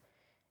you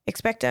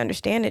expect to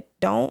understand it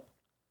don't,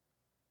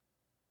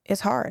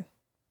 it's hard.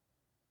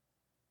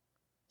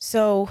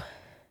 So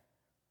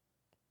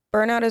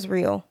burnout is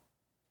real.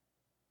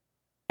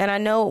 And I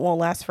know it won't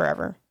last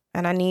forever.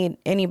 And I need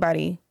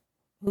anybody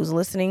who's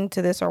listening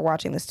to this or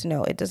watching this to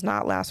know it does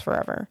not last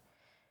forever.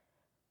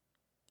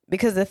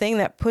 Because the thing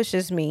that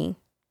pushes me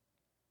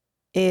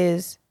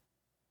is,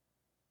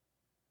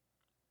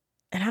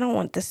 and I don't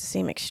want this to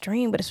seem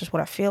extreme, but it's just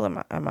what I feel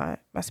in my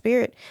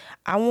spirit.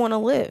 I want to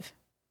live.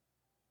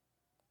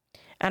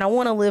 And I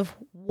want to live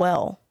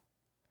well.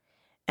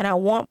 And I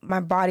want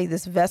my body,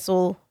 this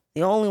vessel,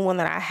 the only one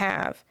that I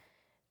have,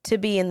 to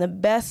be in the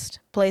best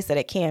place that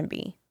it can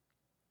be.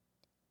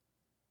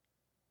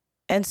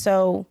 And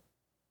so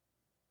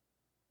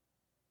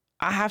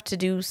I have to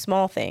do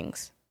small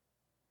things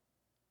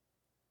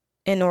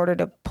in order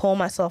to pull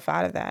myself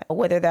out of that.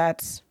 Whether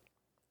that's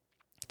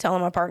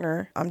telling my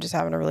partner I'm just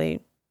having a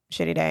really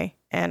shitty day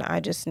and I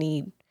just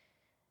need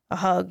a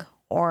hug,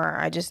 or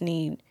I just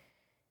need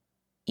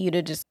you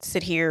to just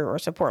sit here or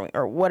support me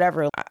or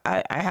whatever.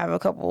 I have a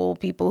couple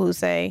people who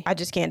say, I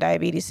just can't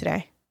diabetes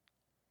today.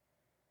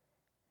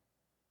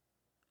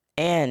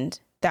 And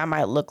that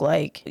might look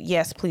like,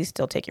 yes, please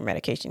still take your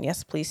medication.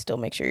 Yes, please still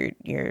make sure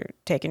you're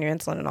taking your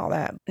insulin and all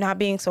that. Not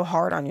being so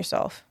hard on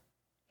yourself.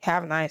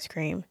 Having the ice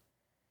cream.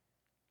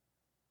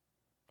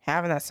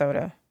 Having that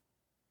soda.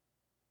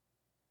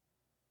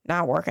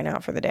 Not working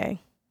out for the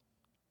day.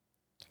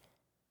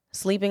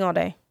 Sleeping all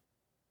day.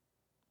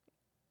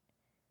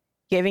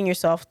 Giving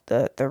yourself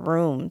the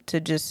room to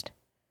just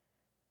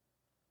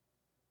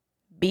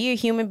be a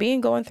human being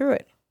going through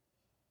it.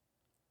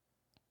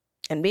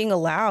 And being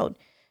allowed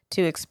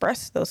to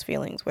express those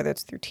feelings, whether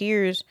it's through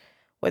tears,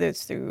 whether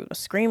it's through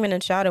screaming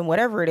and shouting,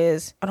 whatever it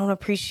is. I don't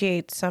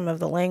appreciate some of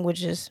the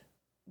languages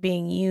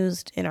being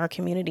used in our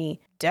community.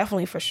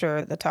 Definitely, for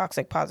sure, the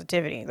toxic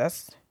positivity.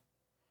 That's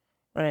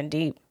running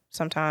deep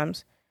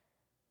sometimes.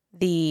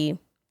 The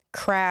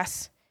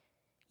crass,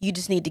 you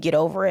just need to get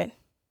over it.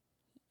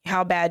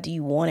 How bad do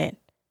you want it?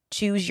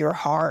 Choose your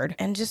hard.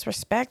 And just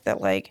respect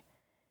that, like,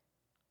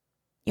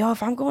 yo,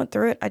 if I'm going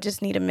through it, I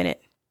just need a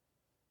minute.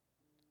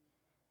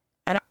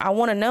 And I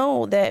want to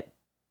know that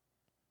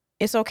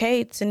it's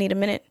okay to need a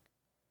minute.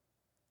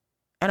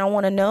 And I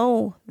want to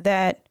know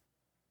that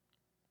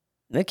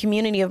the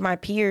community of my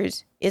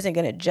peers isn't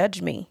going to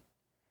judge me.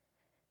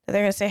 That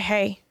they're going to say,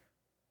 hey,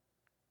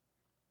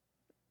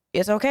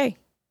 it's okay.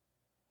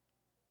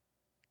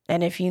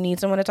 And if you need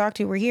someone to talk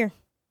to, we're here.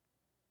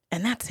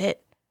 And that's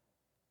it.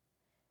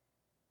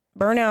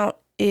 Burnout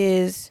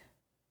is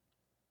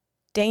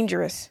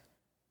dangerous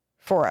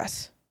for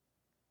us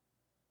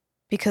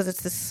because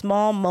it's this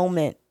small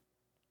moment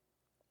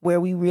where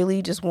we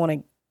really just want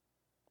to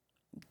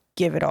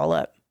give it all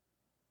up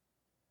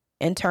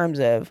in terms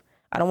of,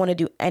 I don't want to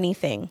do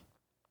anything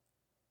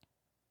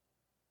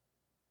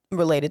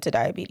related to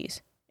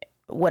diabetes,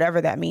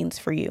 whatever that means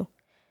for you.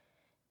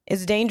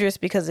 It's dangerous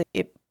because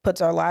it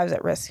puts our lives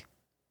at risk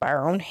by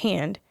our own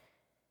hand.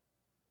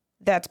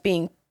 That's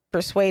being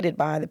persuaded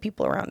by the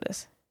people around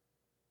us.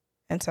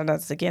 And so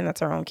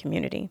that's our own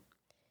community.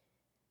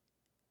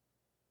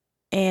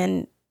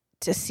 And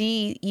to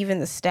see even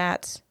the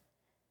stats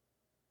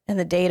and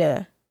the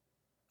data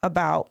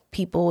about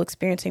people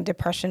experiencing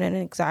depression and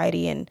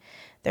anxiety and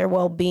their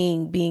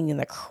well-being being in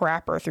the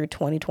crapper through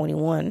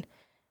 2021,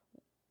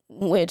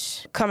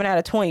 which coming out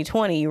of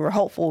 2020, you were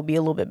hopeful would be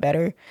a little bit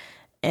better.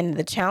 And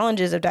the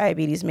challenges of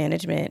diabetes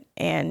management,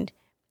 and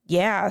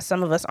yeah,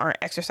 some of us aren't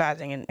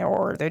exercising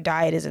or their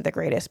diet isn't the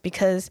greatest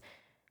because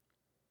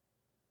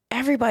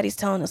everybody's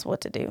telling us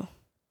what to do.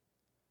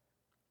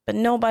 But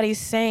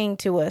nobody's saying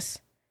to us,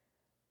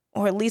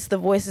 or at least the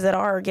voices that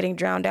are getting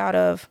drowned out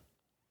of,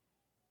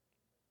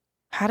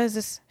 how does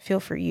this feel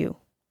for you?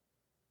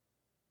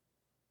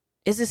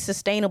 Is this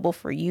sustainable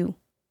for you?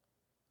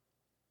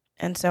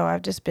 And so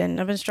I've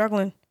been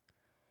struggling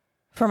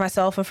for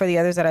myself and for the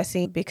others that I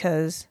see,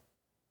 because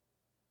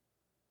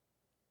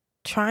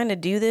trying to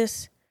do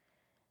this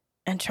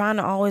and trying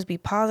to always be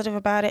positive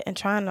about it and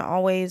trying to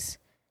always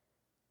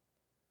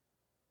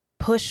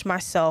push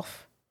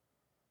myself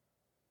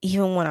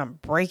even when I'm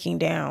breaking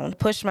down,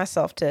 push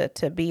myself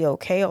to be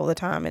okay all the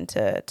time and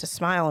to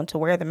smile and to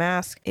wear the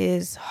mask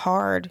is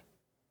hard.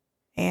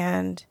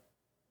 And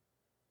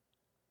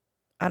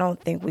I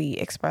don't think we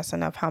express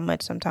enough how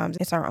much sometimes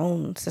it's our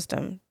own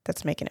system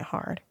that's making it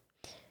hard.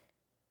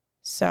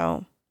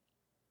 So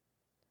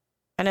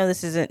I know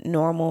this isn't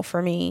normal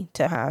for me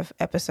to have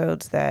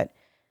episodes that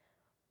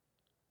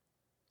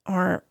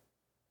aren't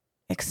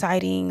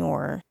exciting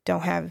or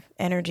don't have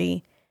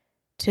energy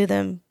to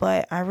them,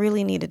 but I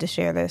really needed to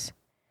share this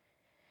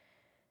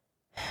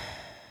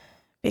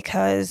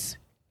because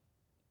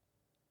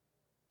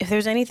if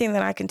there's anything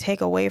that I can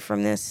take away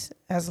from this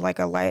as like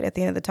a light at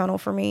the end of the tunnel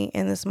for me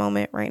in this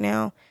moment right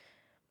now,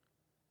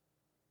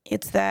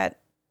 it's that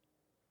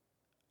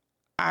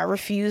I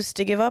refuse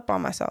to give up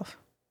on myself.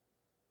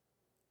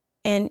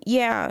 And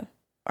yeah,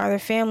 are there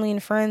family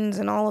and friends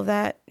and all of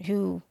that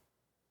who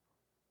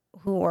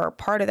are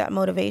part of that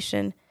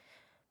motivation?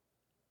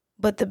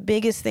 But the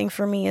biggest thing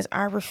for me is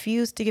I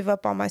refuse to give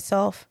up on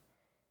myself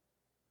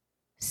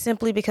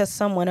simply because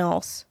someone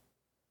else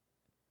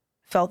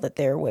felt that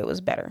their way was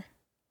better.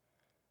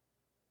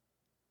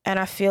 And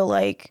I feel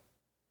like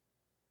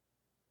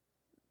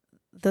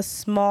the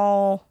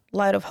small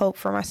light of hope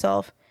for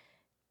myself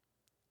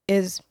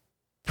is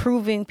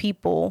proving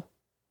people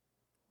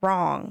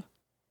wrong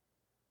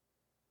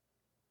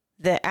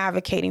that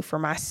advocating for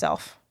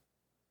myself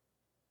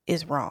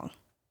is wrong.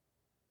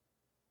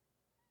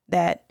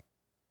 That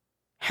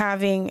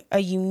having a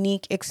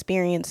unique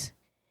experience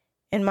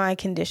in my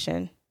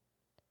condition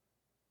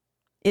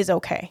is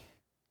okay.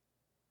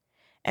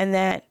 And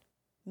that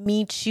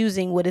me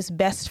choosing what is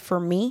best for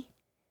me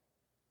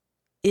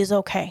is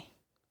okay.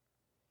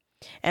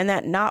 And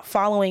that not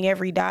following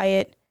every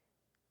diet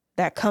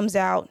that comes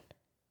out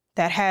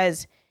that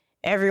has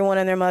everyone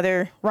and their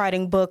mother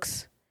writing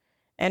books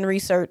and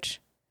research.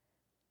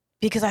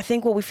 Because I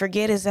think what we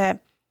forget is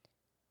that,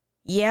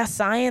 yeah,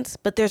 science,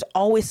 but there's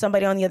always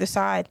somebody on the other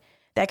side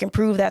that can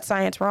prove that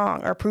science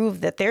wrong or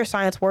prove that their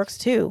science works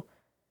too.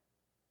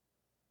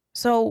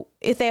 So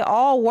if they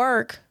all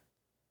work,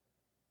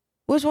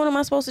 which one am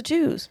I supposed to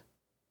choose?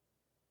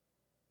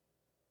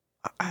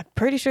 I'm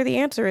pretty sure the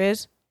answer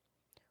is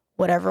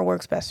whatever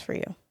works best for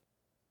you.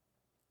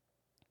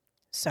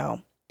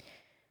 So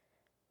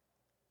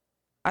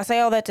I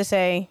say all that to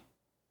say,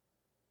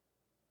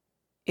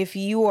 if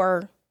you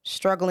are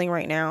struggling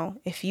right now,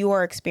 if you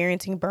are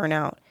experiencing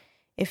burnout,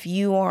 if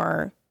you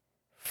are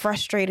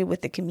frustrated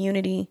with the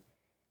community,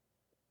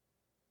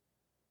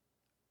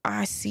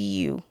 I see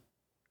you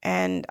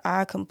and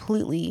I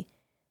completely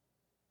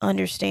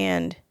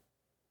understand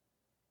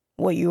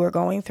what you are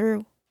going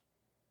through.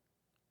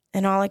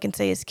 And all I can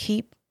say is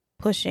keep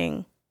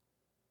pushing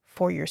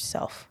for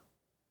yourself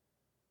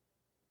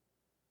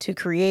to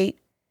create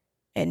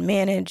and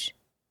manage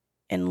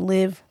and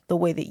live the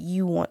way that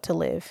you want to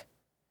live.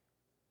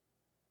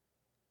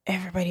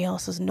 Everybody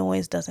else's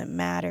noise doesn't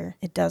matter.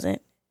 It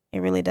doesn't. It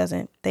really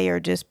doesn't. They are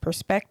just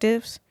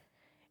perspectives,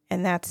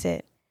 and that's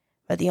it.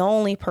 But the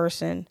only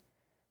person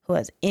who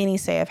has any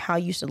say of how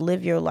you should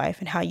live your life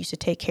and how you should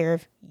take care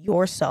of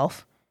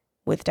yourself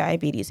with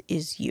diabetes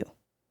is you.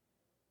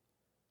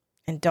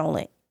 And don't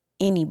let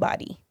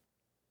anybody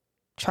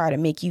try to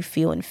make you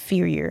feel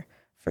inferior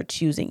for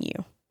choosing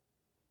you.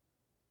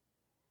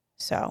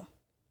 So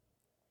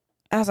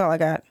that's all I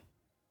got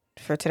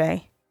for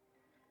today.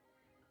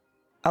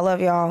 I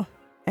love y'all,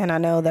 and I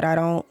know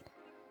that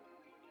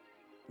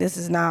this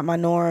is not my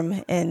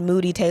norm, and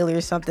Moody Taylor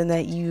is something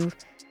that you've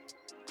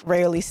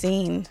rarely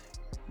seen,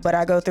 but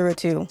I go through it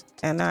too,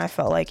 and I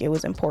felt like it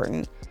was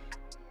important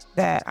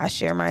that I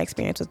share my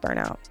experience with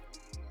burnout.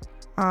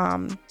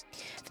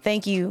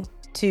 Thank you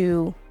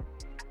to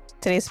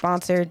today's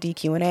sponsor,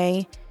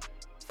 DQ&A,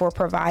 for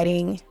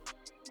providing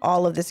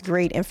all of this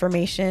great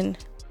information.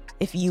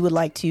 If you would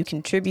like to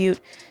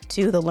contribute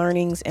to the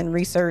learnings and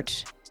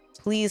research,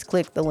 please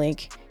click the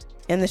link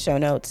in the show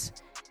notes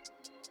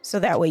so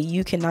that way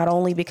you can not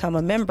only become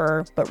a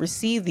member, but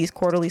receive these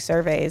quarterly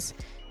surveys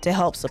to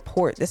help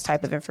support this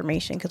type of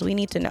information, because we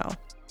need to know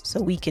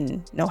so we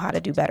can know how to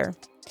do better.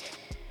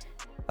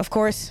 Of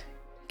course,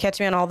 catch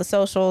me on all the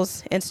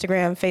socials,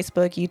 Instagram,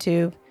 Facebook,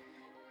 YouTube.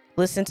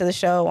 Listen to the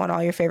show on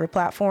all your favorite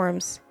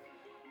platforms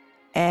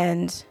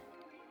and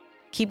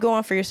keep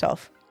going for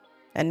yourself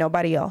and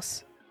nobody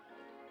else.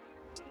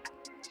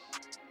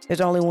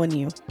 There's only one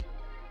you.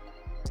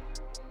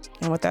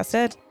 And with that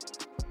said,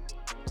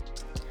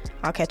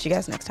 I'll catch you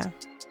guys next time.